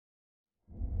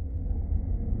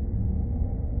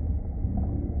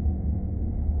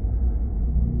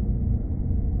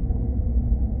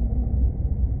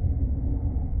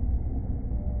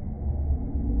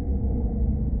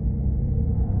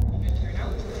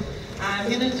I'm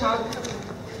going to talk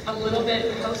a little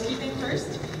bit housekeeping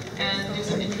first and do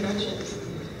some introductions.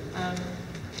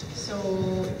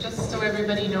 So just so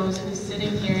everybody knows who's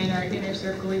sitting here in our inner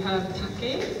circle, we have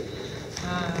Take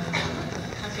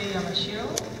Yamashiro,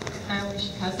 Naomi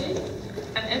Shikaze,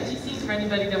 and MTC for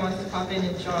anybody that wants to pop in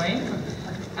and join.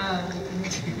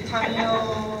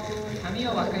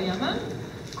 Tamio Wakayama,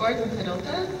 Gordon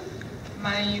Perota,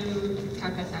 Mayu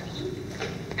Takasaki,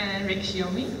 and Rick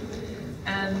Shiomi.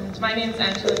 And my name is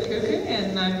Angela Kruger,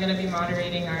 and I'm going to be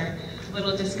moderating our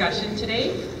little discussion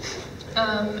today.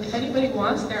 If anybody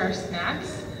wants, there are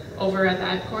snacks over at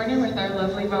that corner with our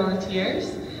lovely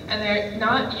volunteers, and they're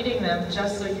not eating them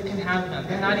just so you can have them.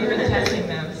 They're not even testing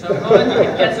them, so go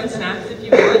and get some snacks if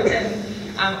you want.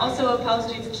 And also Powell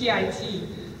Street's Ki Tea.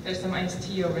 There's some iced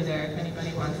tea over there if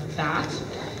anybody wants that.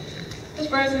 As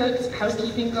far as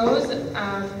housekeeping goes,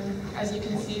 as you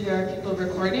can see, there are people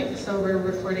recording, so we're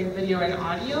recording video and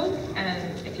audio,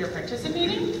 and if you're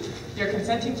participating, you're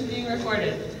consenting to being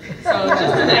recorded. So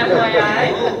just an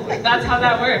FYI, that's how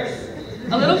that works.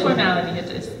 A little formality,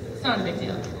 it's not a big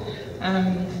deal.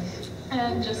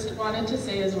 And just wanted to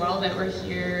say as well that we're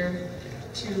here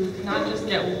to not just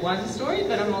get one story,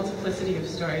 but a multiplicity of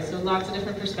stories. So lots of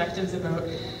different perspectives about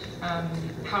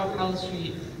how Powell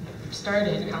Street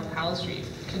started, how Powell Street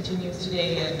continues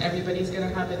today, and everybody's going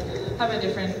to have a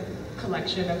different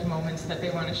collection of moments that they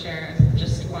want to share, and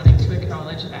just wanting to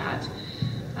acknowledge that.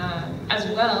 As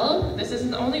well, this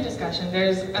isn't the only discussion.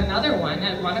 There's another one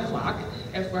at 1 o'clock,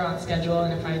 if we're on schedule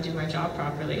and if I do my job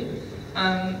properly,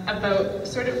 about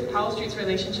sort of Powell Street's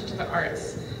relationship to the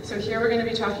arts. So here we're going to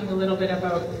be talking a little bit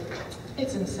about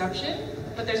its inception,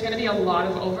 but there's going to be a lot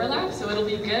of overlap, so it'll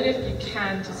be good if you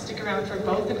can to stick around for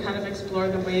both and kind of explore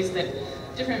the ways that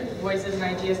different voices and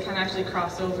ideas can actually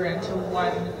cross over into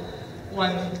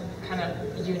one kind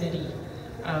of unity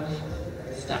of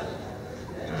stuff.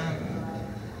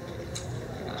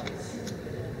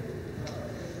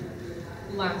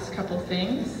 Last couple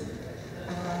things.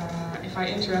 If I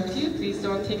interrupt you, please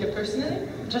don't take it personally.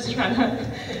 I'm just trying to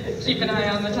keep an eye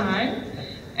on the time.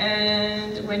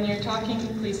 And when you're talking,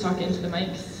 please talk into the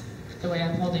mics the way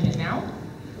I'm holding it now.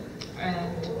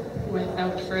 And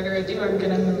without further ado, I'm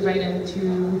going to move right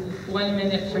into 1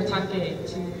 minute for Take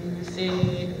to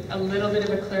say a little bit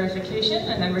of a clarification,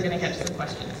 and then we're going to get to some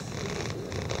questions.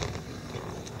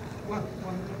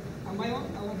 Am I on?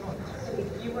 I was not.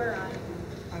 You were on.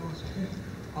 I was.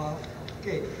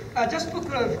 Okay. Just for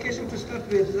clarification to start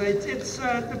with, it's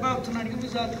about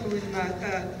Narigumi's article in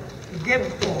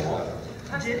GEMPO.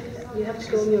 You have to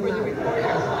go in your mouth.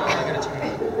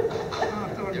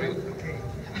 Okay.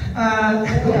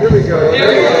 Here we go.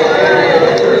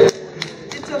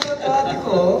 It's about an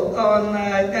article on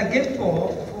GEMPO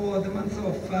for the month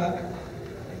of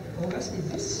August, is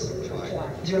this?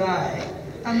 July.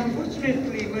 And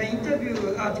unfortunately, my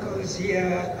interview article is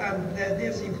here, and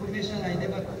there's information I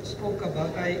never spoke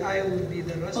about. I will be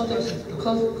the last person to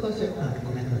Closer.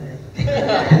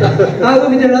 I will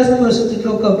be the last person to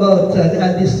talk about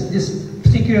this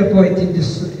particular point in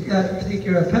this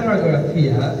particular paragraph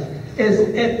here.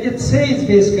 It says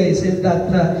basically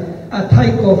that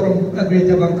Taiko from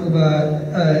Greater Vancouver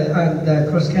and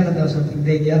across Canada or something,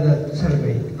 they gather to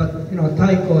celebrate. But you know,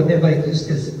 Taiko never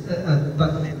existed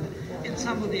back then. It's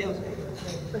somebody else.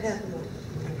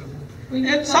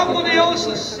 And somebody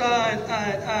else's, I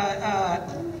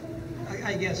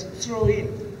guess, throw in.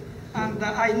 And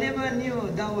I never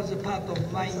knew that was a part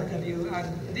of my interview, and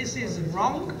this is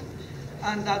wrong.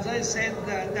 And as I said,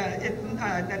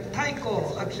 that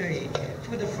Taiko, actually,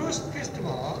 for the first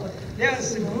festival,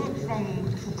 there's a group from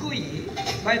Fukui,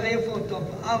 by the effort of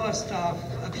our staff,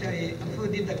 actually, who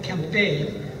did the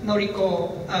campaign,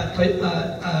 Noriko,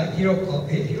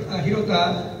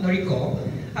 Hirota Noriko,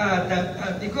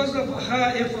 because of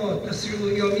her effort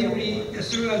through Yomiuri,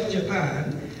 throughout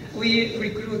Japan, we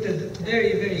recruited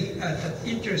very, very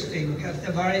interesting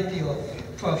variety of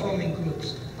performing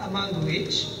groups, among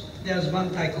which there's one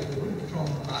Taiko group from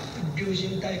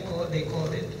Ryujin Taiko, they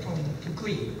called it, from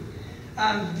Fukui.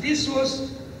 And this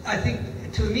was, I think,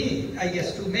 to me, I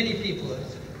guess to many people,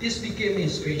 this became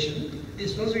inspiration.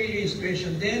 This was really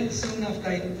inspiration. Then soon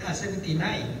after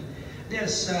 79,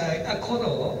 there's a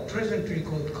Kodo, presently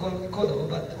called Kodo,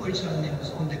 but original name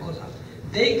was Ondekoza.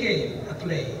 They gave a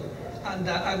play. And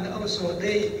also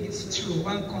it's through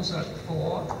one concert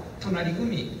for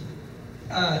Tonarigumi,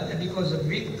 because of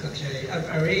Rick actually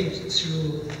arranged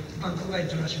through Vancouver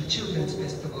International Children's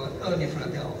Festival, early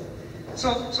Fradel.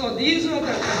 So these are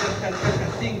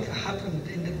the things happened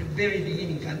in the very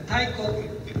beginning, and Taiko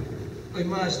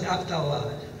emerged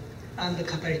afterward, and the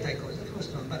Katari Taiko.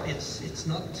 focused on, but it's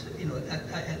not, you know, it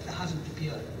hasn't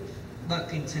appeared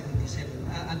back in 77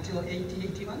 until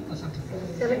 81 or something.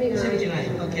 79.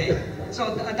 79. Okay.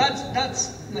 So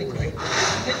that's my correct.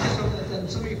 Thank you so much. I'm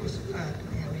sorry for wasting time.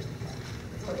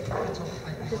 That's all.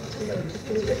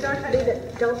 Just don't leave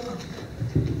it. Don't.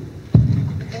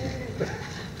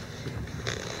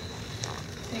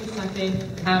 Thanks, Sake.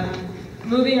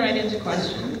 Moving right into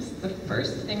questions, the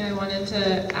first thing I wanted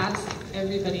to ask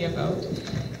everybody about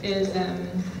is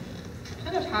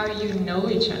kind of how you know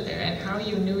each other and how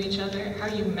you knew each other, how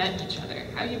you met each other,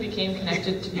 how you became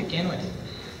connected to begin with.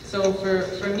 So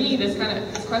for me, this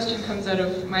question comes out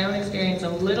of my own experience a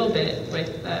little bit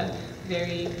with the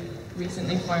very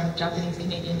recently formed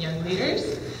Japanese-Canadian Young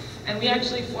Leaders. And we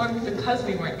actually formed because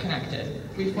we weren't connected.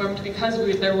 We formed because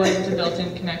there wasn't a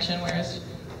built-in connection, whereas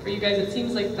for you guys it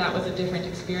seems like that was a different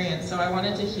experience. So I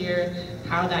wanted to hear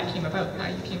how that came about, how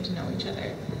you came to know each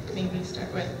other. Maybe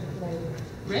start with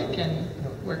Rick and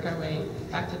work our way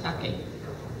back to Take.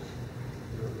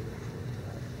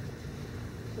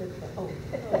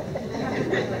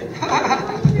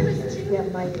 Yeah,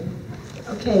 Mike.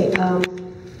 Okay,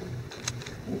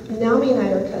 Naomi and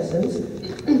I are cousins.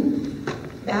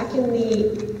 Back in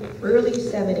the early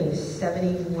 70s,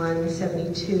 71,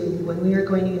 72, when we were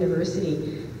going to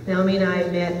university, Naomi and I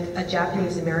met a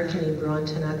Japanese American named Ron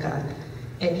Tanaka,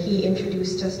 and he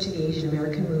introduced us to the Asian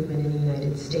American movement in the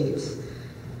United States.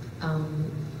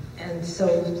 And so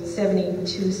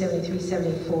 72, 73,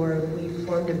 74, we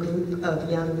formed a group of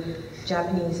young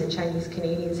Japanese and Chinese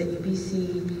Canadians at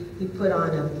UBC. We put on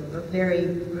a very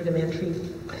rudimentary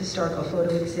historical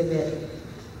photo exhibit,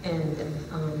 and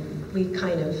we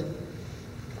kind of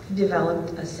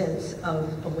developed a sense of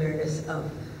awareness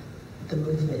of the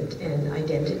movement and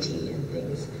identity and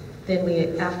things. Then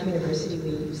after university,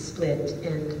 we split,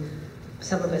 and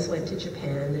some of us went to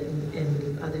Japan,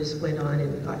 and others went on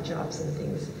and got jobs and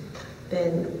things.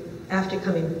 Then after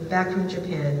coming back from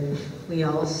Japan, we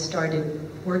all started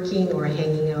working or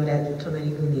hanging out at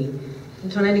Tonarigumi.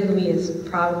 And Tonarigumi is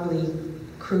probably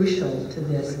crucial to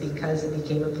this because it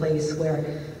became a place where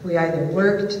we either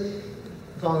worked,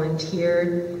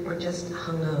 volunteered, or just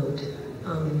hung out.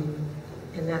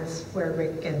 And that's where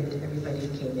Rick and everybody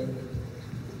came in.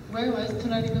 Where was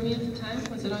Tonarigumi at the time?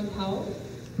 Was it on Powell?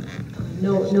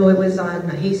 No, it was on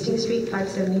Hastings Street,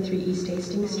 573 East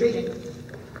Hastings Street. Okay.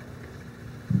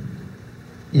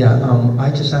 Yeah, I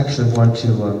just actually want to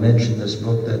mention this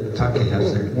book that Take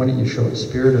has there. Why don't you show it?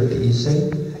 Spirit of the Issei,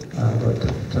 about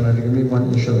Tonarigumi. Why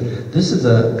don't you show it? This is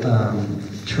a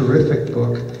terrific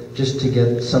book just to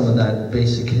get some of that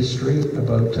basic history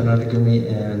about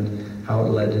Tonarigumi and how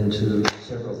it led into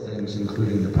several things,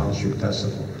 including the Powell Street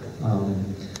Festival.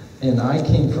 And I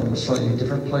came from a slightly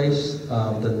different place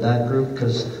than that group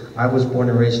because I was born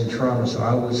and raised in Toronto, so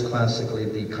I was classically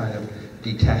the kind of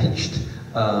detached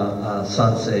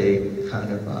Sansei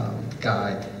kind of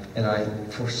guy. And I,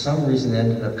 for some reason,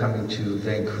 ended up coming to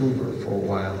Vancouver for a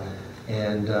while.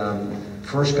 And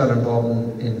first got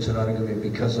involved in Tonarigumi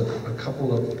because of a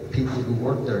couple of people who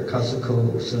worked there,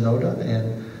 Kazuko Sonoda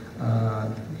and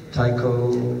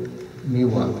Taiko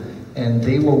Miwa. And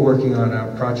they were working on a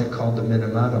project called the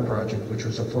Minamata Project, which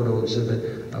was a photo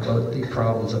exhibit about the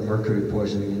problems of mercury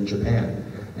poisoning in Japan.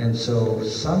 And so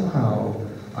somehow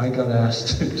I got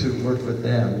asked to work with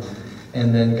them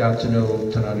and then got to know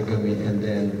Tonarigumi, and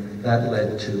then that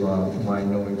led to my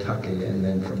knowing Take, and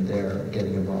then from there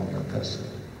getting involved in the festival.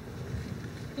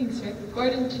 Thanks, Rick.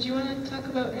 Gordon, did you want to talk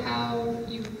about how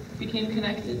you became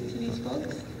connected to these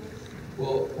folks?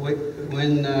 Well,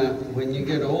 when you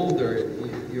get older,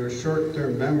 your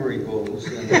short-term memory goes,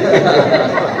 and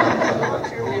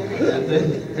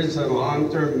then there's a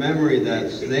long-term memory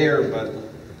that's there, but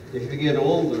if you get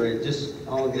older, it just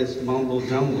all gets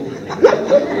mumble-jumble.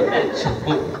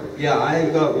 So, yeah, I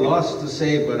got lots to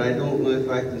say, but I don't know if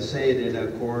I can say it in a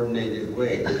coordinated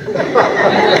way.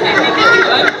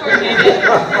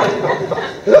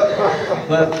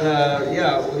 But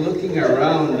yeah, looking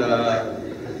around,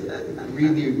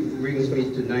 really brings me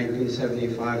to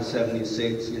 1975,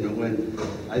 76, you know, when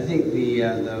I think the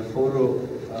photo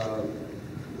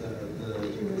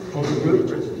group,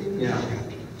 yeah,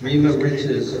 Dream of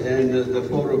Riches and the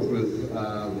photo group.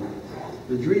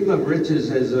 The Dream of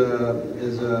Riches as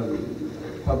a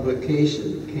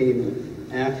publication came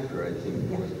after, I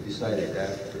think, decided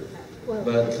after.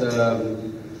 But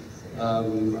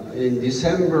in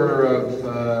December of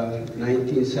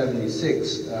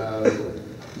 1976,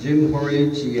 Jim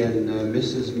Horiuchi and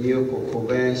Mrs. Miyoko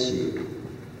Kobayashi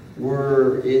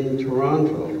were in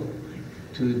Toronto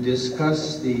to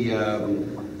discuss the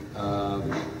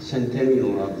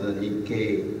centennial of the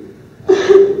Nikkei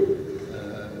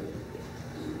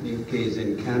Nikkeis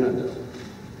in Canada.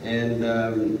 And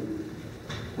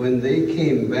when they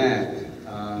came back,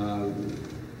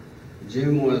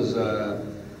 Jim was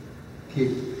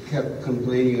kept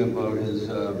complaining about his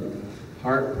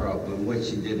heart problem, which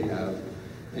he did have,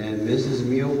 and Mrs.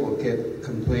 Miyoko kept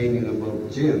complaining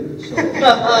about Jim. So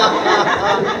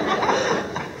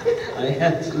I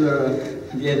had to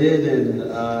get in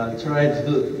and try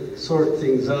to sort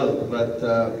things out. But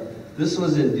this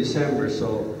was in December,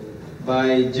 so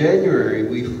by January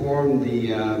we formed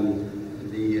the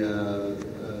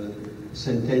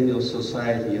Centennial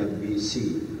Society of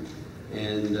BC.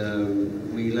 And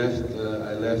we left.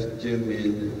 I left Jim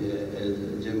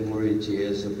Jim Moriichi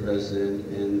as the president.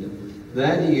 And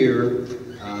that year,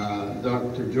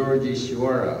 Dr. George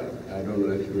Ishiwara, I don't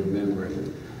know if you remember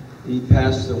him, he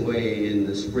passed away in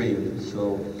the spring.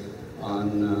 So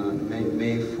on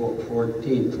May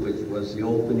 14th, which was the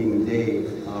opening day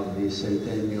of the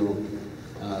Centennial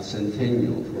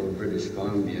for British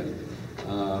Columbia,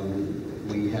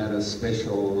 we had a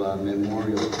special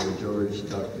memorial for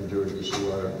Dr. George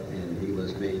Ishiwara, and he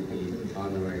was made the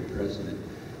honorary president.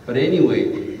 But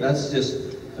anyway, that's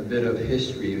just a bit of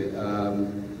history.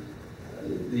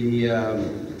 The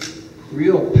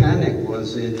real panic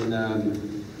was in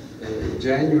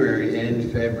January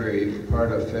and February,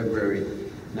 part of February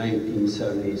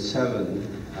 1977,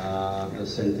 the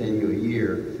centennial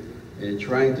year, and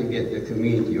trying to get the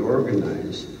community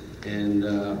organized. And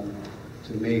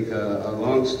to make a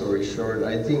long story short,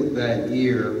 I think that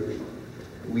year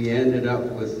we ended up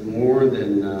with more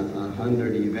than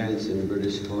 100 events in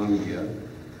British Columbia.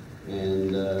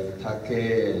 And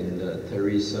Take and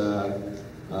Teresa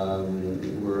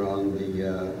were on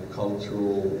the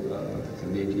cultural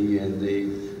committee, and they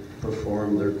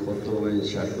performed their koto and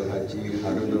shakuhachi.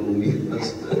 Haruna Umi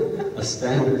was a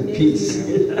standard piece.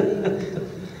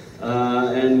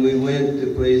 And we went to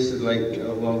places like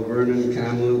Vernon,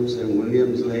 Kamloops, and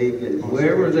Williams Lake, and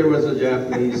wherever there was a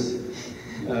Japanese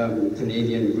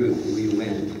Canadian group, we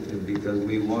went, because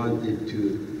we wanted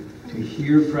to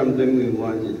hear from them, we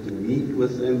wanted to meet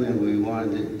with them, and we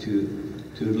wanted to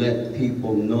let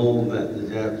people know that the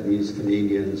Japanese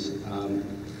Canadians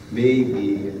may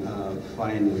be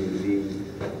finally being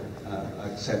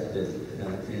accepted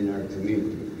in our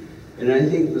community. And I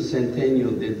think the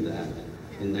Centennial did that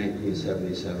in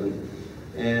 1977.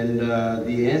 And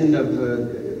the end of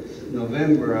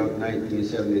November of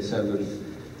 1977,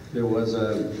 there was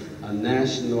a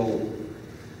national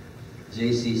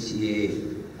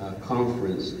JCCA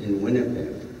conference in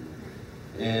Winnipeg.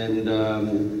 And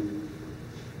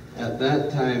at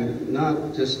that time,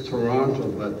 not just Toronto,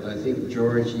 but I think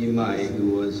George HIMY,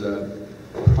 who was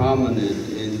prominent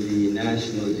in the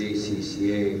national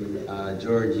JCCA,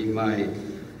 George HIMY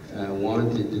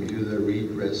wanted to do the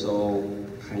redress all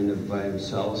kind of by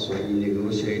himself, so he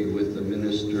negotiated with the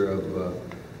Minister of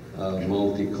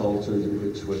Multicultural,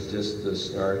 which was just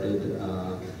started,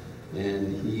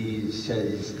 and he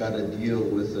said he's got a deal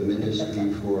with the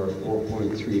ministry for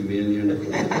 4.3 million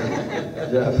for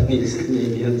Japanese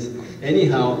Canadians.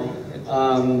 Anyhow,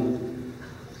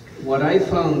 what I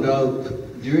found out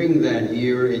during that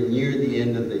year and near the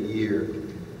end of the year,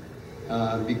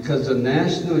 because the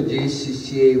national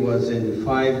JCCA was in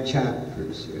 5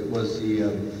 chapters. It was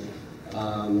the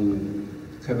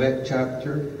Quebec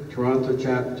chapter, Toronto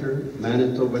chapter,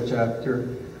 Manitoba chapter,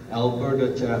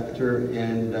 Alberta chapter,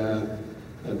 and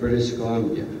British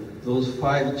Columbia. Those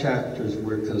 5 chapters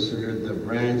were considered the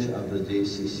branch of the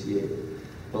JCCA.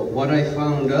 But what I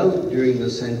found out during the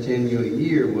centennial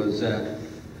year was that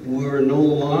we were no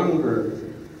longer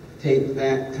take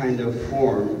that kind of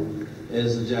form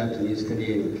as the Japanese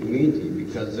Canadian community,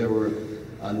 because there were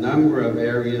a number of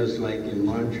areas like in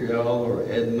Montreal or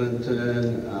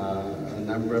Edmonton, a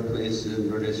number of places in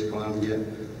British Columbia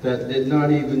that did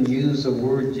not even use the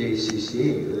word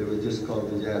JCCA. They were just called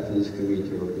the Japanese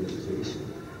Community Organization.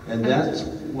 And that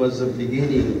was the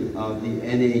beginning of the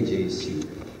NAJC,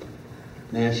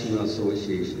 National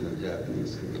Association of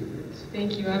Japanese Canadians.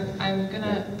 Thank you. I'm going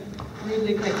to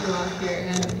rudely cut you off here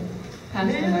and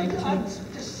pass the mic to...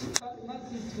 Just one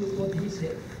thing to what he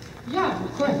said. Yeah,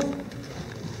 of course.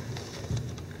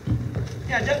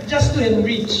 Yeah, just to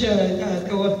enrich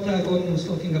what Gordon was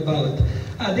talking about.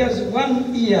 There's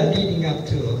 1 year leading up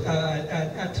to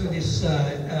this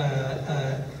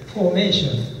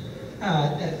formation.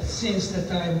 Since the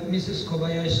time Mrs.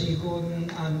 Kobayashi, Gordon,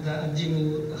 and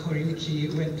Jim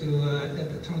Horiyuki went to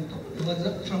Toronto. Was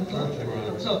it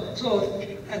Toronto? So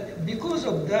because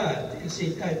of that, you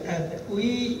see,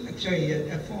 we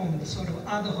actually formed sort of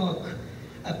ad hoc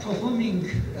performing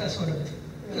sort of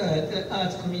the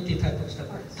arts committee type of stuff.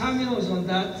 Tamil was on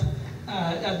that,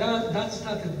 That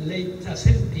started late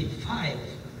 75.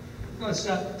 Because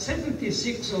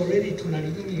 76 already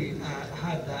Tonarigumi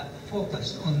had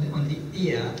focused on the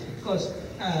ear. Because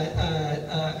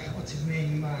what's his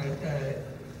name?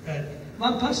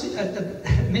 One person, the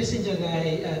messenger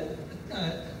guy,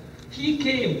 he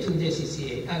came to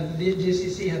JCCA, and the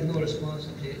JCCA had no response,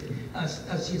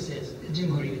 as he says,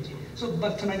 Jim Horiguchi. So,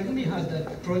 but Tonarigumi had a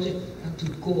project to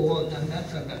go on, and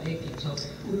that's undertaking. So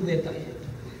we went ahead.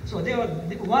 So there were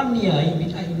 1 year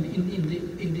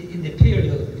in the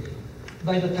period.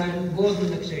 By the time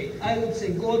Gordon actually, I would say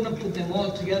Gordon put them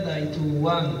all together into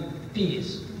one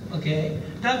piece. Okay,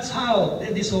 that's how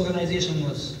this organization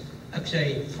was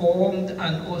actually formed,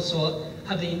 and also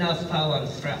had enough power and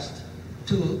thrust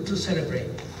to celebrate.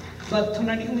 But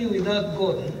Tonarigumi without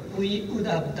Gordon, we would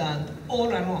have done all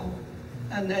alone,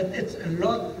 and it's a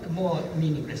lot more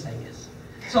meaningless, I guess.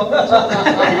 So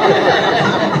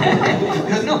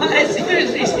no, I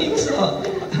seriously think so.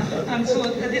 And so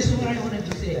this is what I wanted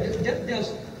to say.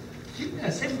 There's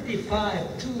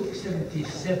 75 to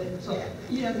 77, so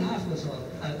year and a half or so,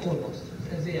 almost,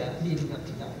 they are leading up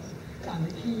to that.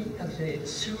 And he actually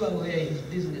threw away his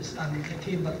business and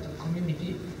came back to the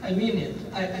community. I mean it,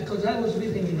 because I was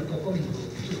with him in the performing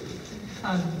group too.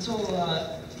 And so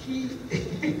he,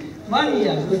 1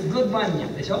 year, good 1 year,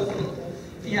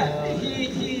 yeah,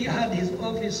 he had his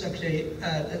office actually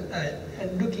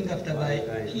looking after by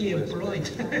he employed,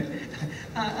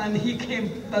 and he came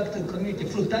back to the community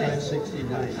full time.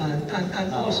 69.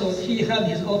 And also he had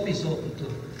his office open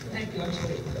too. Thank you. I'm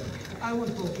sorry. I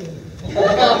won't talk anymore.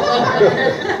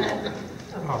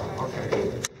 Oh,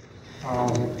 okay.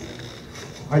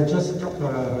 I just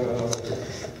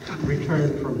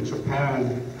returned from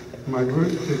Japan. My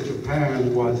route to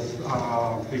Japan was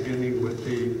beginning with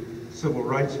the civil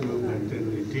rights movement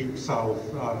in the deep South,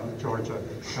 Georgia,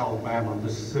 Alabama,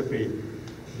 Mississippi,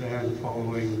 then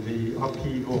following the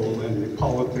upheaval in the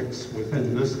politics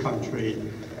within this country,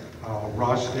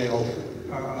 Rochdale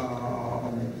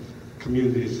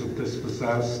communities of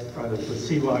dispossessed, the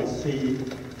CYC,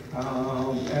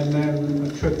 and then a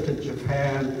trip to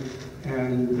Japan.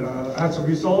 And as a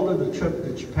result of the trip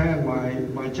to Japan,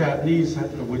 my Japanese,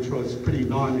 which was pretty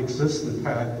non-existent,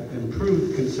 had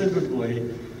improved considerably.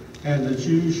 And as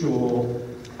usual,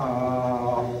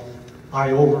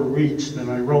 I overreached and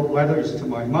I wrote letters to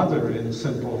my mother in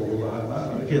simple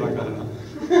hiragana.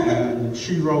 And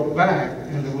she wrote back,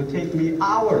 and it would take me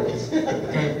hours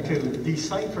to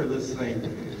decipher this thing.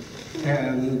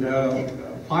 And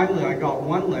finally I got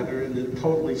one letter and it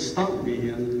totally stumped me.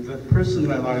 And the person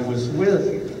that I was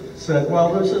with said,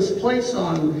 well, there's this place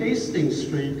on Hastings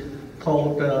Street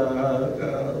called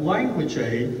Language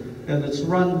Aid, and it's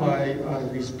run by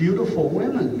these beautiful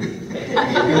women.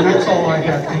 And that's all I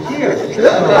had to hear.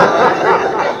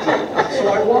 So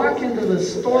I walk into the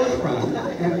storefront,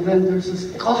 and then there's this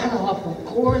god-awful,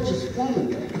 gorgeous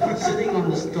woman sitting on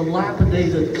this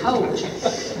dilapidated couch.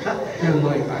 And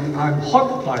like, I'm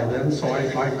hooked by them, so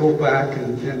I go back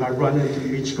and I run into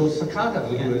Michiko Sakata,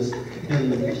 who is in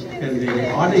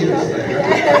the audience there.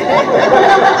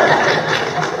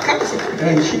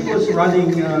 And she was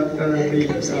running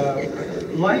the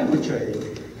language aid.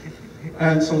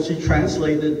 And so she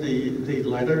translated the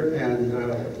letter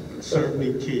and served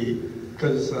me tea,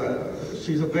 because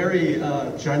she's a very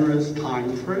generous,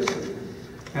 kind person.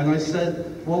 And I said,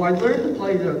 well, I learned to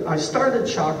play I started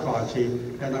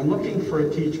shakuhachi, and I'm looking for a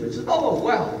teacher. He said, oh,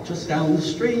 well, just down the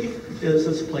street is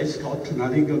this place called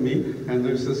Tonarigumi, and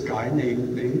there's this guy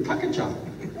named Take-chan,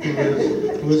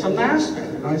 who is a master.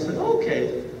 And I said,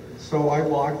 okay. So I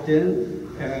walked in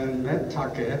and met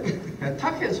Take, and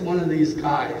Take is one of these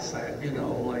guys that, you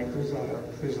know, like there's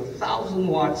a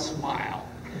 1,000-watt smile,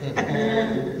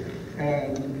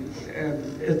 and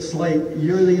it's like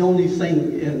you're the only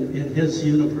thing in his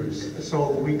universe.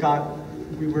 So we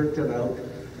worked it out,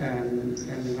 and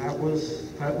that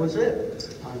was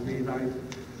it. I mean,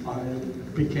 I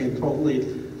became totally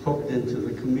hooked into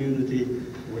the community,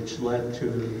 which led to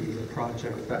the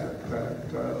project that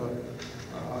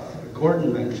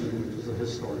Gordon mentioned, which was a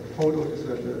historic photo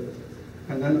exhibit.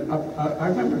 And then I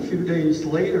remember a few days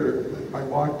later, I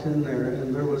walked in there,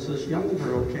 and there was this young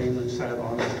girl came and sat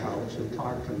on the couch and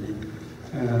talked to me,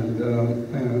 and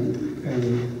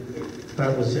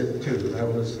that was it too. That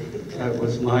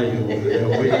was my we living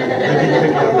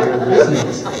together ever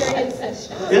since.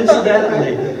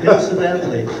 Incidentally,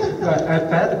 at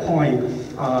that point,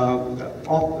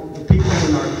 all the people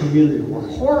in our community were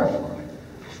horrified.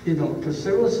 You know, because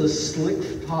there was this slick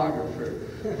photographer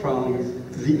from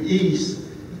the East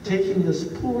taking this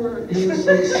poor,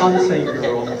 innocent Sansei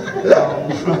girl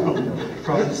from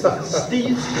from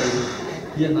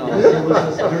Stevenston, you know, it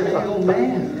was this dirty old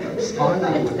man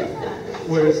responding,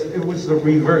 whereas it was the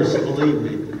reverse, believe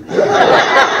me.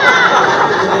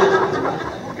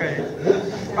 Okay,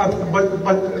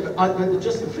 but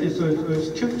just to finish,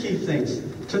 there's two key things.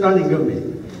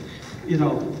 Tananigumi, you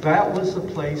know, that was the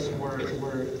place where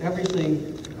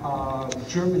everything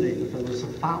germinated. There was a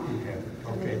fountainhead.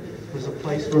 Okay, it was a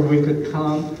place where we could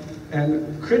come,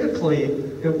 and critically,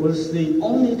 it was the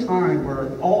only time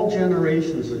where all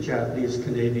generations of Japanese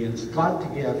Canadians got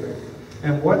together.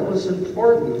 And what was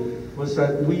important was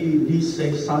that we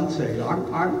Nisei Sansei.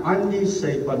 I'm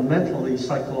Nisei, but mentally,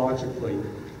 psychologically,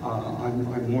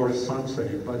 I'm more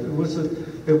Sansei. But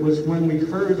it was when we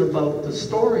heard about the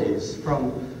stories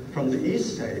from the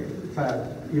Issei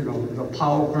that, you know, the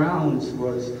Powell grounds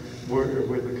was where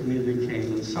the community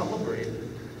came and celebrated.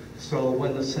 So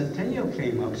when the centennial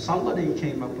came up, somebody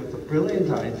came up with a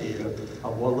brilliant idea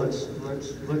of, well, let's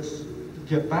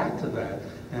get back to that,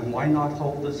 and why not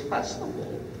hold this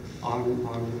festival on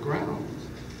the grounds?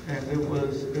 And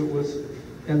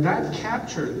and that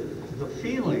captured the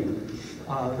feeling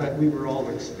that we were all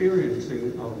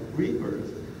experiencing of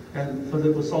rebirth. But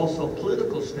it was also a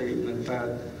political statement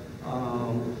that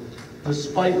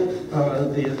despite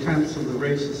the attempts of the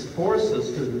racist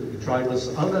forces to drive us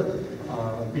out of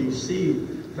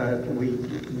BC, that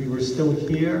we were still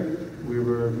here, we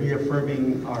were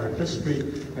reaffirming our history,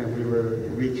 and we were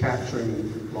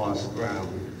recapturing lost ground.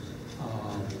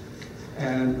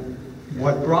 And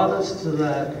what brought us to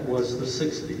that was the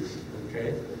 60s,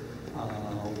 okay?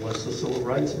 Was the civil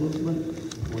rights movement,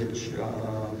 which,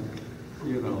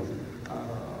 you know,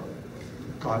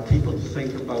 got people to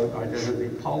think about identity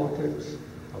politics,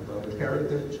 about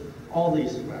heritage, all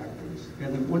these factors.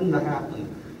 And it wouldn't have happened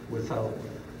without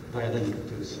that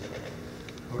impetus.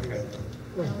 Okay.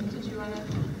 Did you want to?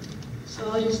 So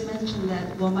I'll just mention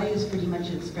that, well, Mayu's pretty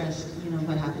much expressed, you know,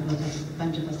 what happened with a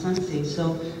bunch of Sansei.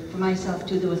 So for myself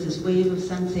too, there was this wave of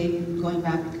Sansei going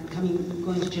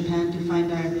to Japan to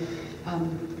find our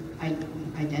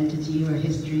identity or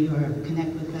history or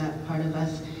connect with that part of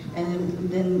us. And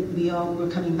then we all were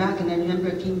coming back, and I remember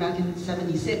I came back in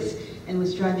 '76 and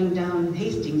was driving down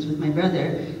Hastings with my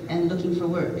brother and looking for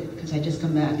work, because I just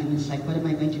come back and it's like, what am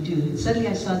I going to do? And suddenly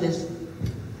I saw this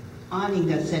awning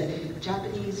that said,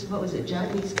 Japanese, what was it,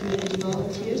 Japanese Community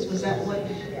Volunteers? Was that what?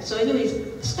 So anyways,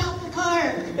 stop the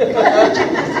car!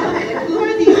 Like, who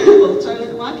are these people? So I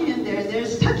was walking in there, and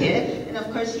there's Take, and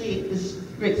of course he, as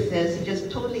Rick says, he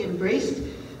just totally embraced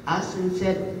us and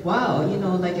said, wow, you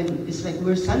know, like, it's like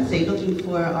we're Sansei looking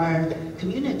for our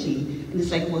community. And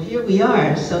it's like, well, here we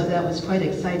are. So that was quite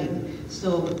exciting.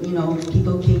 So, you know,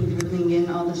 people came dribbling in,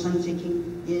 all the Sansei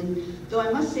came in. Though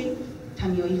I must say,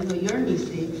 Tamio, even though you're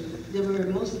Nisei, there were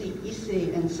mostly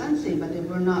Issei and Sansei, but there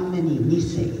were not many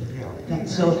Nisei.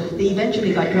 So they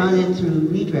eventually got drawn in through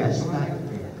redress.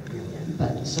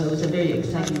 But so it was a very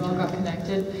exciting We all got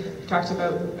connected. Talked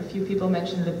about, a few people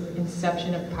mentioned the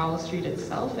inception of Powell Street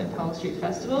itself and Powell Street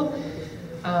Festival.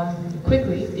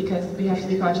 Quickly, because we have to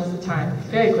be conscious of time,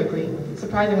 very quickly,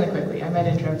 surprisingly quickly, I might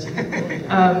interrupt you.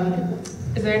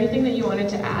 Is there anything that you wanted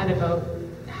to add about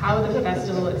how the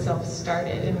festival itself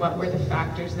started and what were the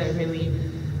factors that really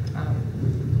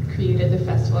created the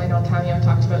festival? I know Tamio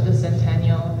talked about the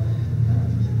centennial,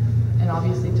 and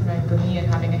obviously Tananigumi and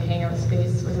having a hangout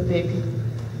space was a big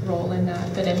role in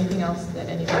that, but anything else that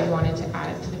anybody wanted to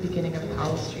add to the beginning of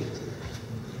Powell Street?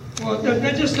 Well,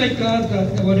 that just like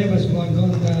whatever's going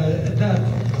on,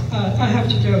 I have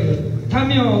to tell you,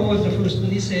 Tamio was the first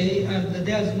Nisei, and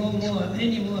there's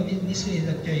any more Nisei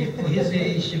that for his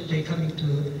age, they're coming to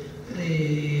the,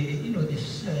 you know,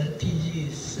 this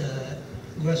TG's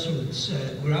grassroots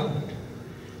ground.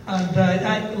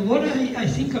 And what I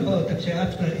think about, actually,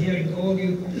 after hearing all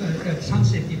you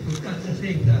Sansei people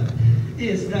saying that,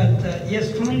 is that,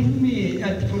 yes, Tananigumi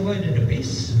provided a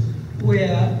base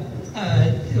where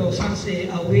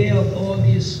Sansei are aware of all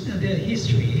this, their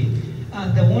history,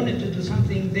 and they wanted to do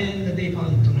something, then they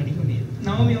found Tananigumi.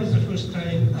 Naomi was the first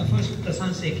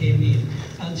Sansei came in,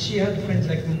 and she had friends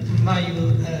like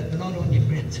Mayu, not only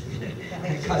friends,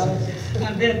 cousins.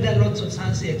 And then lots of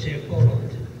Sansei actually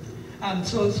followed. And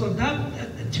so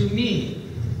that, to me,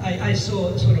 I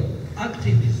saw sort of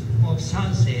activism of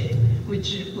Sansei,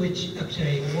 which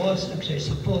actually was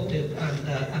supported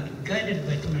and guided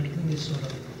by Tananigumi sort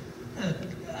of.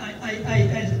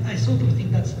 I sort of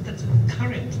think that's a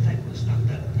current type of stuff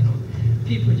that, you know,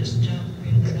 people just jump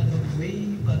in another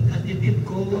way, but it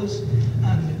goes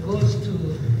to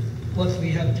what we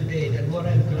have today. And what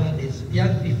I'm glad is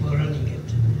young people running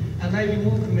it. And I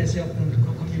removed myself from the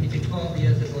community 12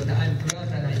 years ago. And I'm glad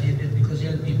that I did it because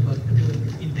young people are doing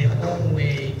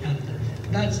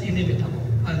that's inevitable,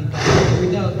 and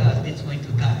without that, it's going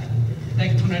to die.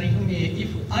 Like Tonarigumi, if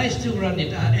I still run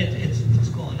it, it's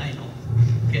gone, I know.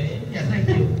 Okay, yeah, thank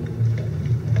you.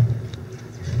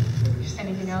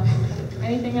 Anything else?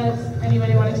 Anything else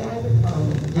anybody wanted to add?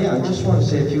 Yeah, I just want to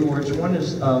say a few words. One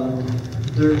is,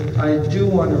 I do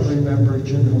want to remember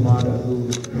Jun Hamada,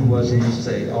 who was in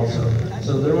Nisei also.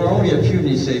 So there were only a few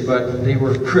Nisei, but they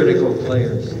were critical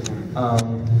players.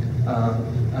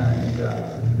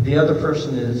 The other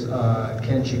person is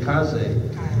Ken Chikaze,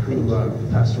 who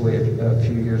passed away a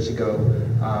few years ago,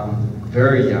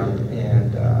 very young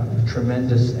and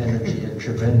tremendous energy and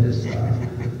tremendous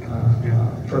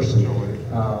person.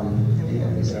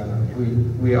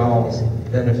 We all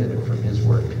benefited from his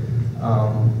work.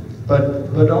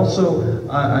 But also,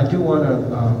 I do want to,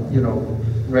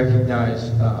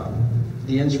 recognize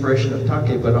the inspiration of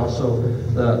Take, but also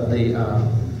the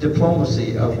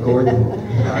diplomacy of Gordon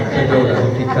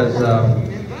Kadota, because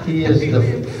he is the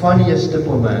funniest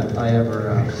diplomat I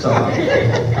ever saw.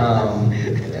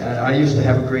 I used to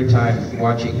have a great time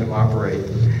watching him operate.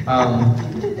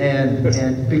 And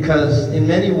because in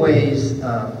many ways,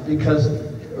 because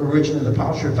originally the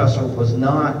Powell Festival was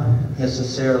not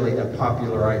necessarily a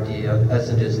popular idea as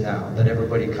it is now, that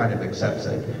everybody kind of accepts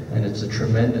it, and it's a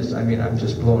tremendous, I mean, I'm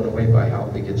just blown away by how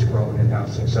big it's grown and how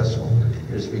successful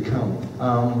it has become.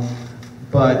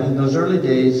 But in those early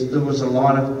days, there was a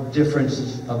lot of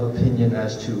differences of opinion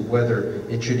as to whether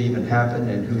it should even happen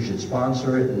and who should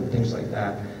sponsor it and things like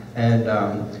that. And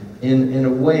in a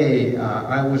way,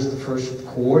 I was the first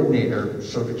coordinator,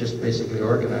 sort of just basically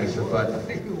organizer,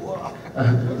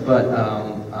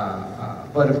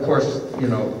 but of course,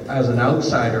 as an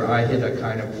outsider, I hit a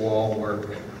kind of wall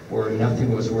where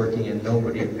nothing was working and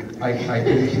I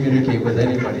couldn't communicate with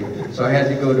anybody. So I had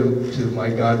to go to my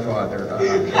godfather,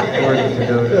 Gordon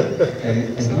Kadota,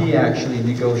 and he actually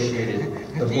negotiated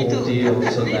the whole deal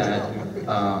so that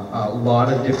a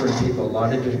lot of different people, a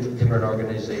lot of different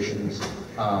organizations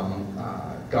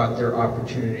got their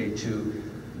opportunity to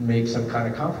make some kind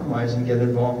of compromise and get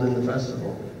involved in the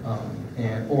festival,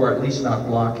 or at least not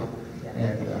block it.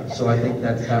 And so I think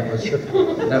that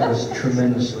was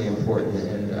tremendously important,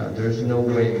 and there's no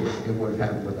way it would have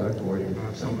happened without Gordon.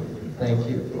 So thank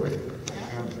you, Gordon.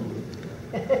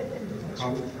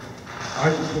 I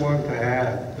just want to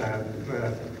add that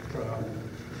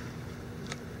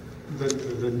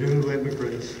the new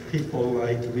immigrants, people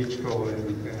like Michiko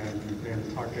and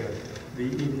Take, the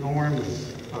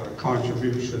enormous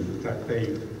contribution that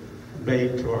they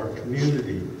made to our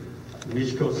community.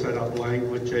 Michiko set up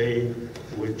Language Aid,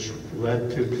 which led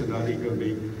to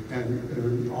Tonarigumi,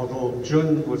 and although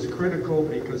Jun was critical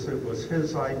because it was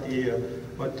his idea,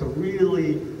 but to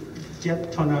really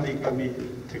get Tonarigumi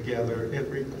together, it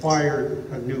required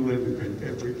a new immigrant.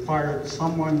 It required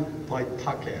someone like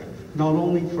Take, not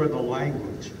only for the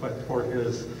language, but for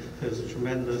his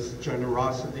tremendous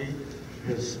generosity,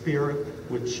 his spirit,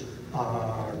 which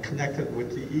connected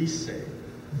with the Issei.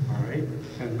 All right,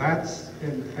 and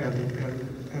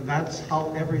that's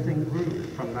how everything grew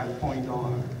from that point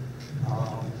on.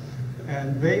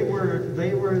 And they were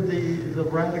the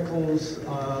radicals,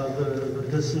 the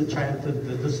disenchanted,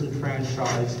 the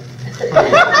disenfranchised,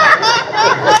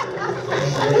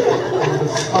 the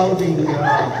spouting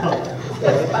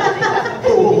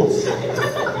fools.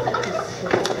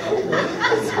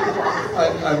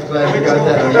 I'm glad we got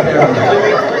that on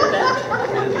camera.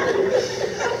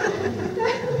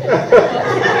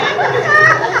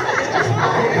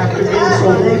 After being so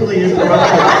rudely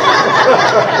interrupted,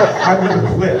 I'm going to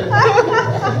quit.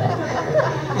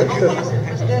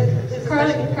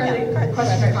 Carly,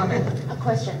 question or comment? A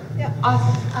question. Yeah.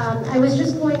 Awesome. I was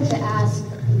just going to ask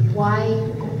why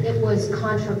it was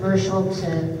controversial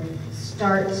to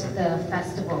start the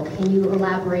festival. Can you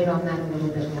elaborate on that a little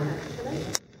bit more?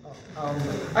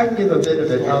 I can give a bit of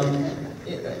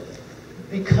it.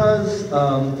 Because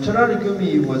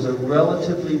Tonarigumi was a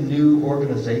relatively new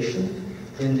organization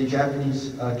in the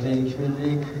Japanese Canadian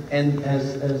community, and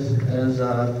as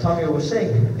Tomio was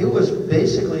saying, it was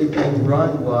basically being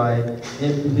run by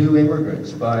new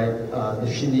immigrants, by the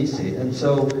Shinisi, and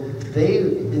so they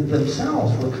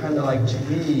themselves were kind of like, to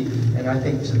me, and I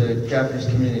think to the Japanese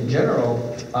community in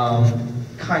general,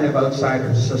 kind of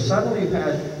outsiders. So suddenly you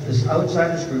had this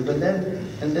outsiders group, and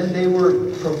then they were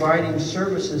providing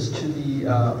services to the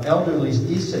elderly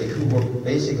Issei, who were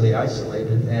basically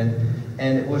isolated,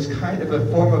 and it was kind of a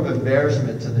form of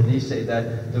embarrassment to the Nisei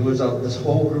that there was this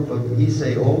whole group of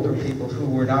Issei older people who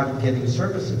were not getting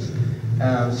services.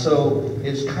 So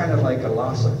it's kind of like a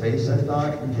loss of face, I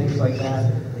thought, and things like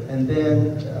that. And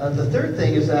then the third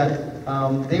thing is that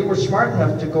they were smart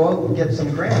enough to go out and get some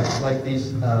grants, like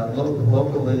these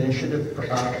local initiative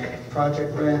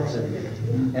project grants and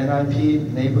NIP,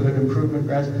 neighborhood improvement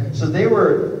grants. So they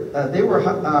knew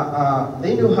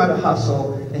how to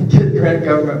hustle and get grant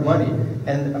government money.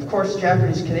 And of course,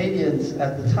 Japanese Canadians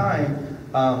at the time,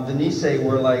 the Nisei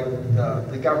were like,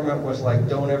 the government was like,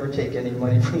 don't ever take any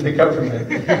money from the government,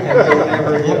 and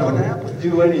don't ever,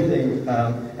 do anything.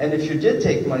 And if you did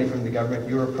take money from the government,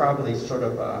 you were probably sort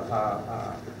of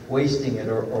wasting it,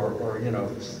 or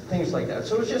things like that.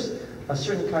 So it was just a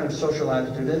certain kind of social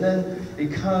attitude. And then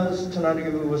because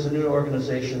Tanarigumi was a new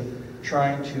organization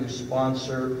trying to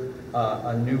sponsor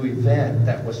a new event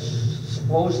that was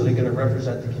supposedly going to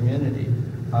represent the community,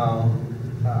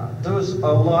 there was a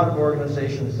lot of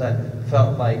organizations that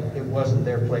felt like it wasn't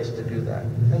their place to do that.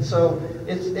 And so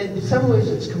in some ways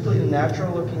it's completely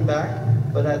natural looking back,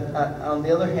 but on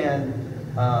the other hand,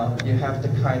 you have to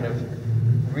kind of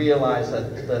realize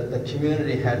that the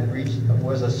community had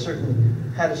a certain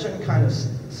kind of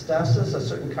stasis, a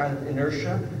certain kind of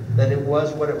inertia, that it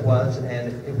was what it was,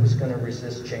 and it was going to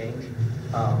resist change.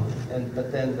 But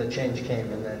then the change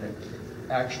came, and then it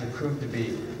actually proved to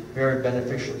be very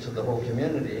beneficial to the whole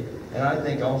community, and I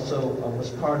think also was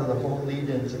part of the whole lead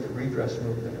into the redress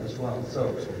movement as well.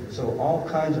 So all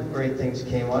kinds of great things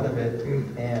came out of it,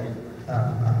 and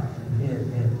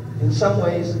in some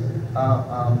ways,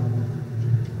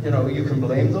 you can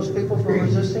blame those people for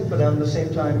resisting, but at the same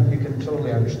time, you can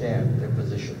totally understand their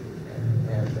position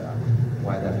and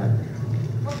why that happened.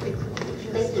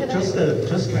 Just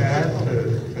to add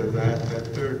to that,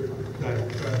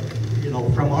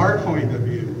 from our point of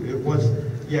view, it was,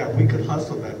 we could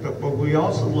hustle that, but we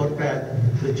also looked at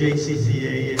the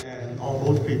JCCA and all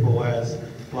those people as,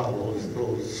 well,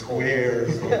 those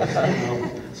squares.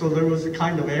 So there was a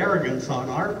kind of arrogance on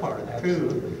our part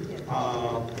too,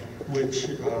 which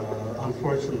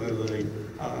unfortunately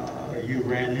you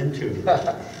ran into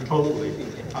totally.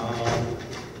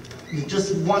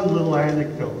 Just one little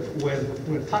anecdote.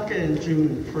 When Taka and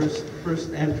June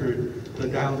first entered the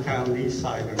downtown east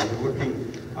side and were looking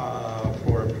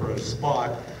for a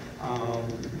spot,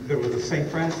 there were the St.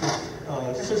 Francis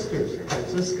sisters,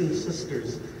 Franciscan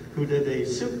sisters, who did a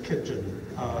soup kitchen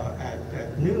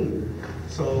at noon.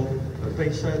 So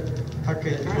they said,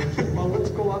 Taka and June, well,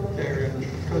 let's go up there, and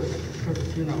because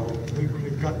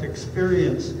we've got to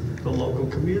experience the local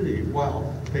community.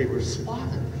 Well, they were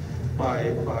spotted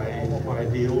by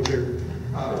the older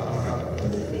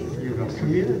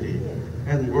community,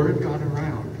 and word got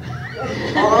around.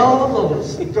 All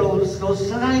those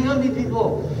Tanarigumi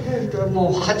people,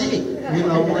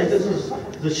 like this is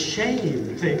the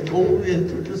shame to go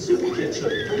into the soup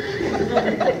kitchen.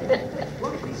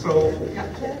 So,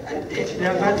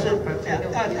 that's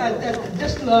it.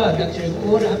 Just to add, actually,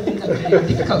 what happened,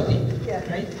 difficulty,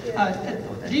 right?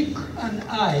 Rick and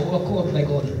I were called by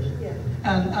Gordon.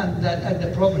 And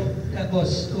the problem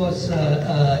was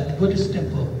Buddhist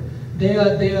temple. They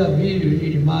are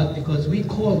really mad because we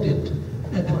called it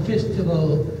the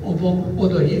festival of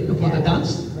Odori for the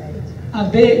dance,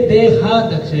 and they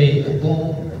had actually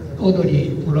Bon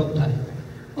Odori for a long time,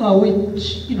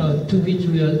 to which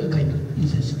we are kind of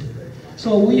insensitive.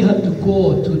 So we had to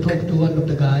go to talk to one of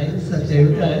the guys at the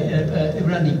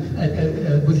running at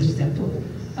the Buddhist temple.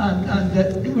 And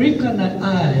Rick and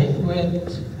I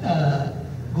went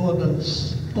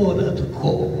Gordon's order to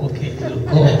go, okay, we'll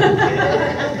go.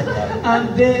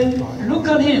 And then look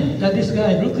at him, this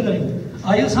guy, look at him,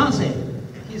 are you Sansei?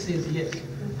 He says yes.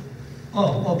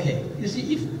 Oh, okay. You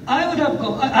see, if I would have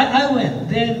gone, I went,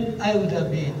 then I would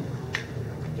have been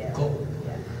go.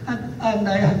 And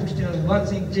I have to tell you one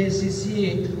thing,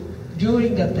 JCCA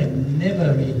during that time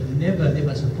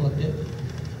never supported.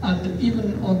 And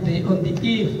even on the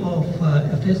eve of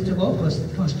a festival,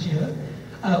 first year,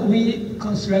 we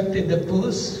constructed the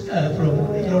booth from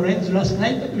Lorenz last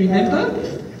night, remember?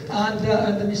 And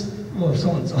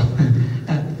so and so.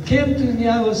 And came to me,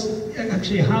 I was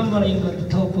actually hammering on the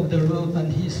top of the roof,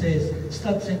 and he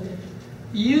starts saying,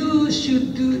 you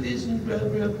should do this, blah,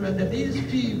 blah, blah. These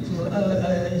people,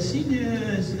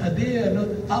 seniors, they are not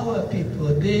our people.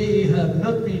 They have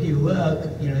not really worked,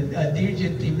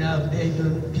 diligent enough. They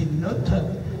did not have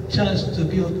chance to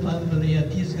build family,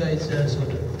 and these guys are sort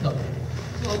of not.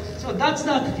 So that's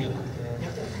the attitude.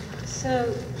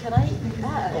 So can I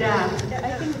add? Yeah.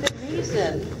 I think the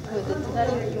reason for the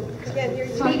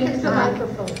Speak into the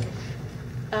microphone.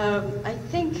 I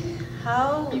think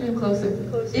how Even closer.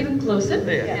 Even closer.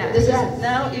 Yeah. This is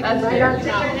now even That's clearer.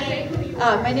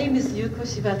 My name is Yuko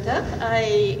Shibata.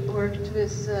 I worked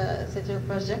with Seto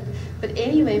Project. But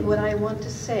anyway, what I want to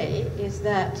say is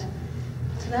that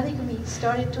Tsunami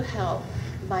started to help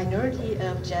minority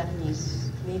of Japanese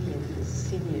Canadians,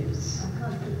 seniors.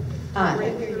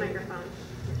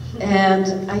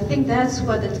 And I think that's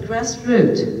what it's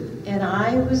grassroots. And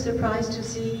I was surprised to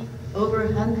see over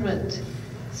 100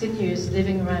 seniors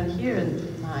living around here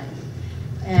in mine.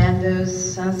 And those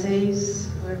senseis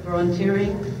were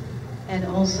volunteering, and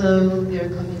also their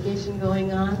communication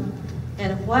going on.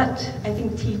 And what I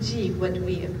think TG, what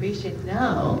we appreciate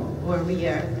now, or we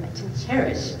are to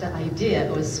cherish the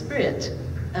idea or spirit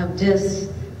of this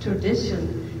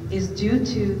tradition, is due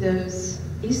to those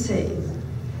issei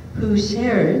who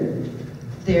shared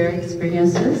their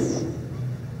experiences.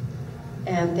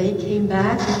 And they came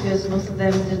back because most of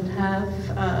them didn't have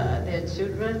their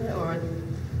children, or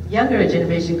younger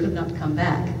generation could not come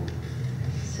back.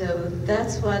 So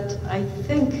that's what I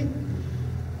think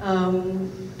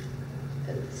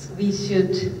we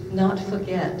should not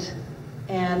forget,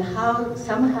 and how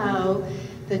somehow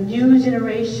the new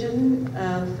generation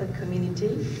of the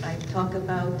community, I talk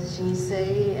about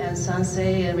Shinsei and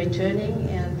Sansei and returning,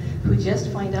 and who just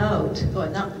find out, or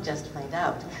not just find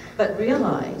out, but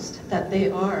realized that they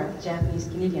are Japanese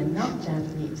Canadian, not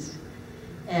Japanese.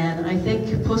 And I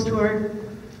think post-war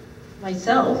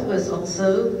myself was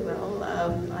also, well,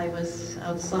 I was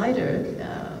outsider,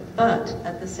 but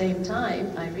at the same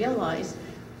time I realized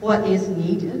what is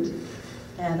needed,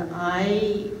 and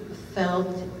I felt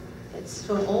it's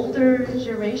for older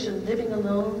generation living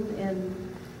alone in,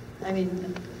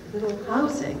 little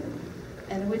housing,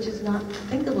 and which is not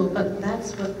thinkable, but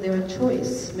that's what their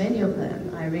choice. Many of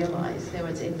them, I realized, there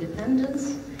was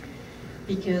independence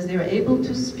because they were able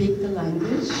to speak the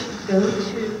language, go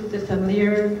to the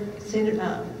familiar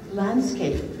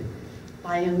landscape,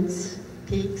 lions,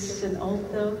 peaks, and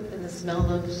also in the smell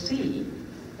of sea.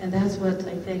 And that's what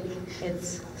I think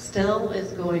it's still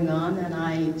is going on, and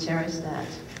I cherish that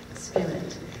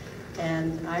spirit.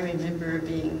 And I remember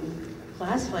being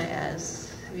classified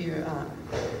as we were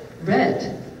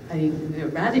red, we were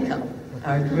radical,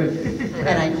 our group. And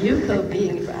I knew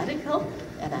being radical,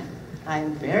 and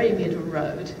I'm very middle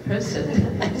road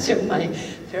person. I'm sure my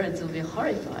parents will be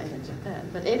horrified in Japan.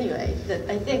 But anyway,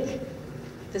 I think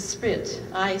the spirit,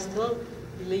 I still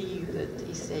believe that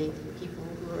issei people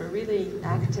who are really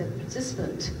active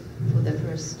participant for the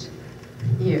first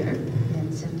year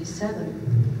in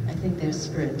 77, I think their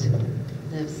spirit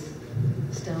lives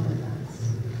still with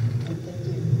us. And thank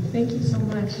you. Thank you so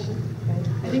much.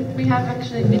 I think we have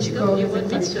actually Michiko with a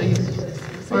question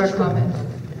or a comment.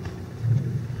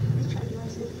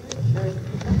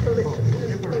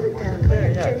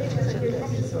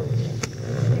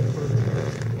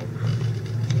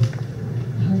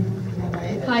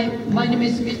 Hi, my name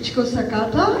is Michiko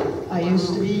Sakata. I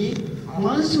used to be,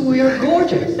 once we are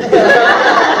gorgeous. He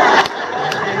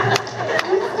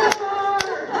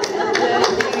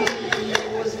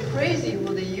was crazy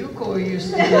with the Yuko used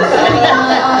to do.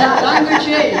 Language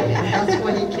aid, and that's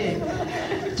when he came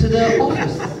to the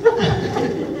office.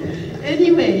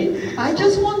 Anyway, I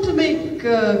just want to make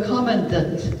a comment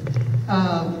that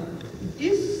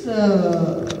this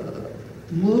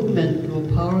movement or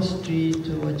Power Street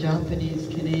or Japanese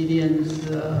Canadians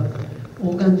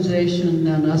organization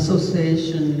and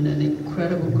association, an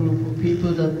incredible group of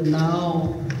people that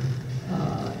now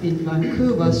in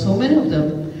Vancouver, so many of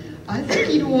them, I think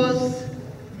it was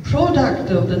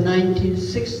product of the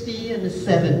 1960 and the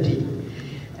 70.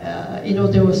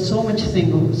 There was so much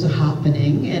things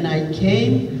happening, and I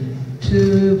came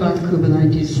to Vancouver in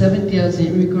 1970 as an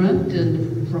immigrant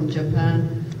and from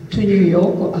Japan to New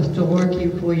York after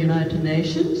working for United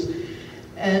Nations.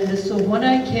 And so when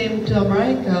I came to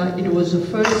America, it was the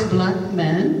first black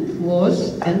man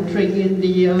was entering in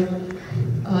the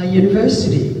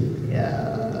university.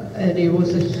 And it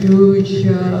was a huge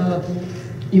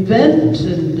event,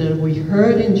 and we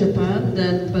heard in Japan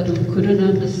then, but we couldn't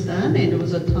understand. And it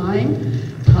was a time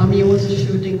Tommy was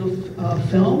shooting a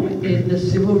film in the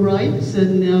civil rights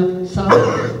in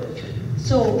South.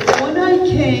 So when I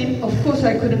came, of course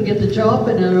I couldn't get the job,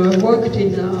 and I worked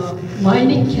in a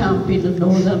mining camp in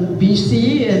northern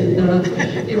BC, and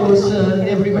it was,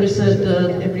 everybody said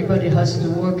everybody has to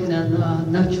work in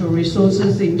natural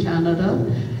resources in Canada.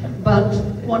 But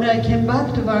when I came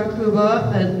back to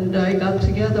Vancouver, and I got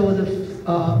together with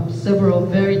several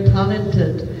very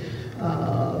talented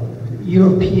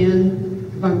European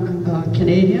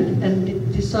Canadian,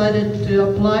 and decided to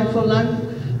apply for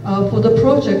the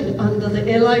project under the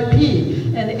LIP.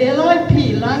 And LIP,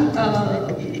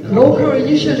 Local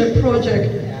Initiative Project,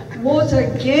 was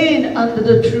again under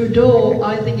the Trudeau.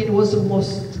 I think it was the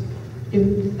most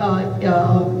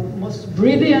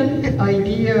brilliant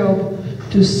idea of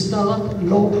to start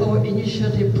local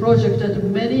initiative project that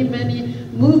many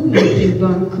movements in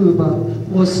Vancouver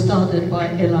was started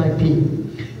by LIP.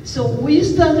 So we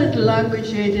started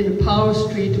language aid in Powell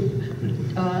Street,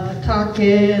 Take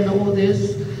and all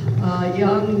this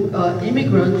young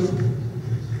immigrants,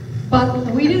 but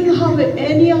we didn't have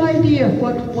any idea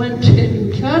what went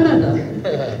in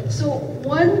Canada. So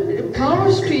when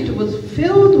Powell Street was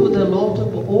filled with a lot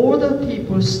of older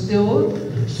people still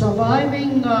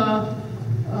surviving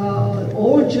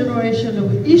old generation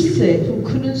of Issei who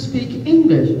couldn't speak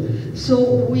English.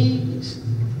 So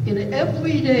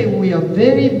every day we are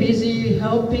very busy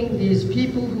helping these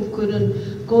people who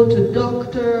couldn't go to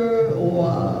doctor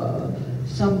or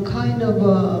some kind of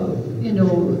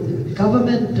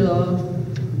government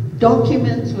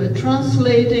documents we're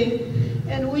translating,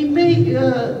 and we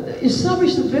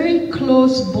established a very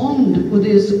close bond with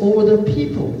these older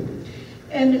people.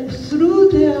 And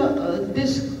through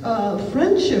this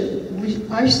friendship,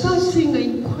 I started seeing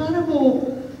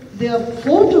their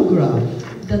photograph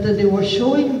that they were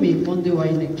showing me when they were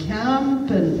in a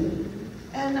camp,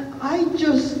 and I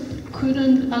just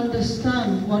couldn't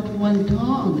understand what went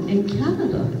on in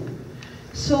Canada.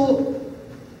 So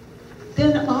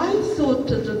then I thought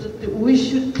that we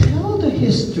should tell the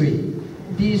history,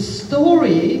 this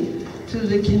story to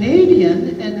the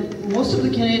Canadian, and most of the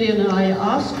Canadian I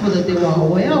asked for that they were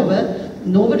aware of it,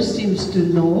 nobody seems to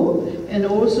know. And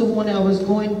also when I was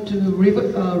going to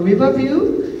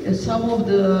Riverview, and some of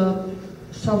the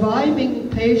surviving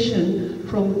patients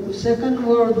from Second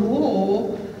World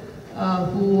War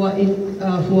who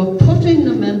were put in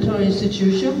the mental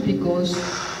institution because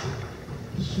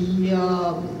he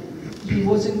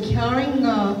wasn't carrying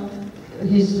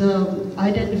his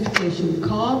identification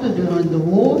card during the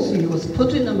war, so he was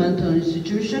put in a mental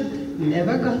institution,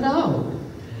 never got out.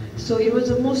 So it was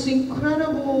the most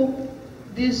incredible,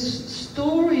 these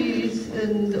stories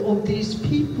of these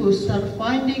people start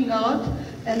finding out,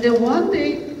 and then one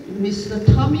day Mr.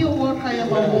 Tamio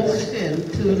Wakayama walks in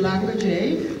to Language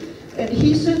Aid, and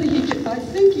he said, I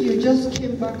think you just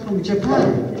came back from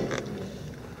Japan.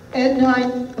 And I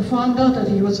found out that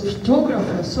he was a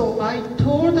photographer, so I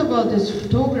told about this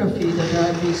photography that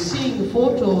I'd be seeing a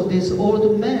photo of this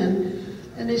old man,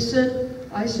 and I said,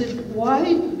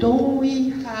 why don't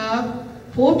we have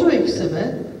photo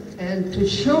exhibit and to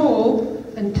show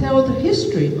and tell the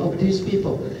history of these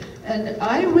people? And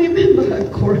I remember,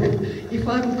 if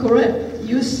I'm correct,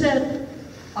 you said,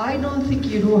 I don't think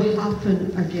it will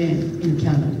happen again in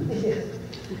Canada. Yeah.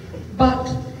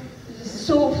 But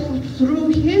so through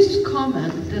his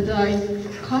comment that I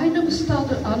kind of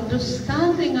started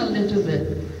understanding a little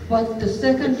bit what the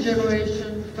second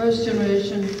generation, first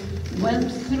generation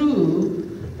went through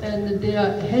and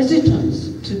their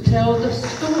hesitance to tell the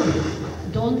story.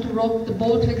 Don't rock the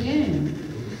boat again.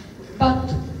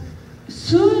 But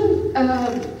soon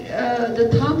the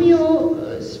Tamio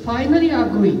finally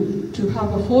agreed to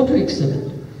have a photo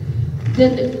exhibit.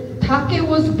 Then Take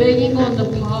was begging on the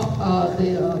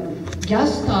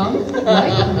gas tank,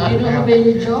 right? You don't have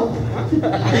any job? You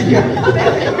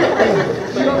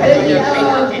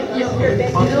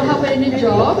don't have any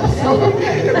job?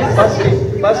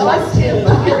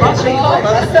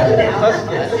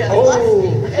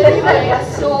 Anyway,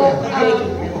 so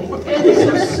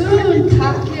soon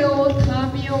Takeo,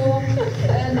 Tamio,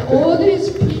 and all these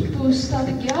people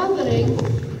started gathering,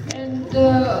 and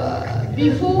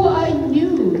before I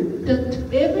knew that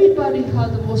everybody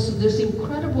had this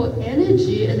incredible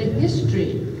energy and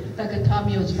history, like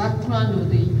Tamio's background with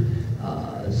the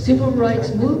civil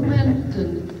rights movement,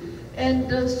 and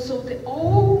so they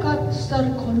all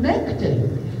started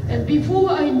connecting. And before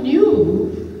I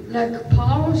knew, like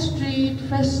Powell Street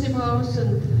festivals,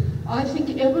 and I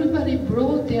think everybody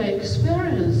brought their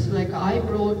experience. Like I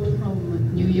brought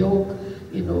from New York,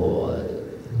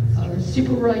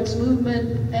 civil rights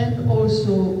movement, and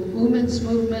also women's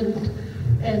movement,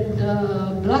 and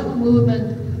black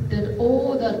movement, that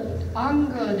all that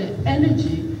anger, the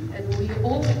energy, and we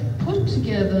all put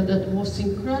together that most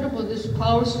incredible, this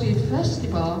Powell Street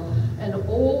Festival, and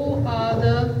all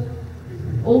other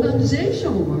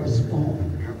organizations were born.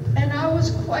 And I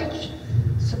was quite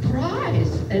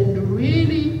surprised, and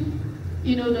really,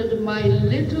 that my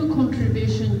little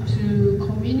contribution to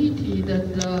community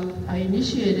that I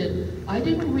initiated, I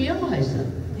didn't realize that.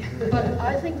 But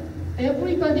I think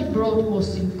everybody brought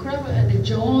most incredible, and the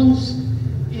Jones,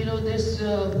 this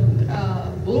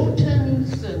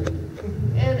bulletins,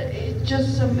 and it's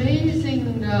just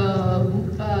amazing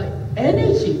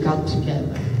energy got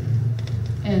together.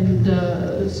 And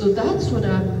so that's what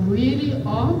I'm really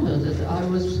honored, that I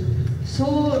was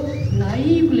so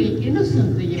naively,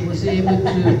 innocently was able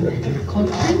to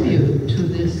contribute to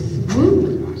this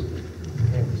movement.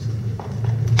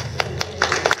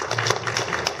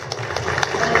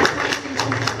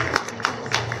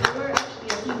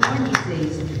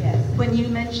 When you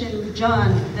mentioned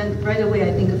John, then right away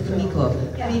I think of Fumiko.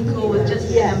 Fumiko was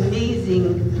just an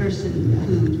amazing person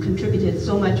who contributed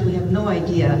so much we have no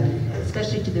idea,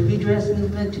 especially to the redress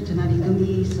movement, to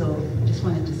Tonarigumi, so just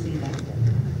wanted to say that.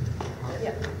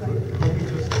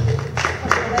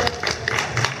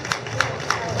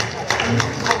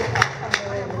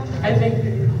 I think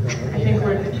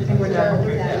we're done.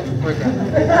 We're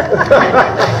done.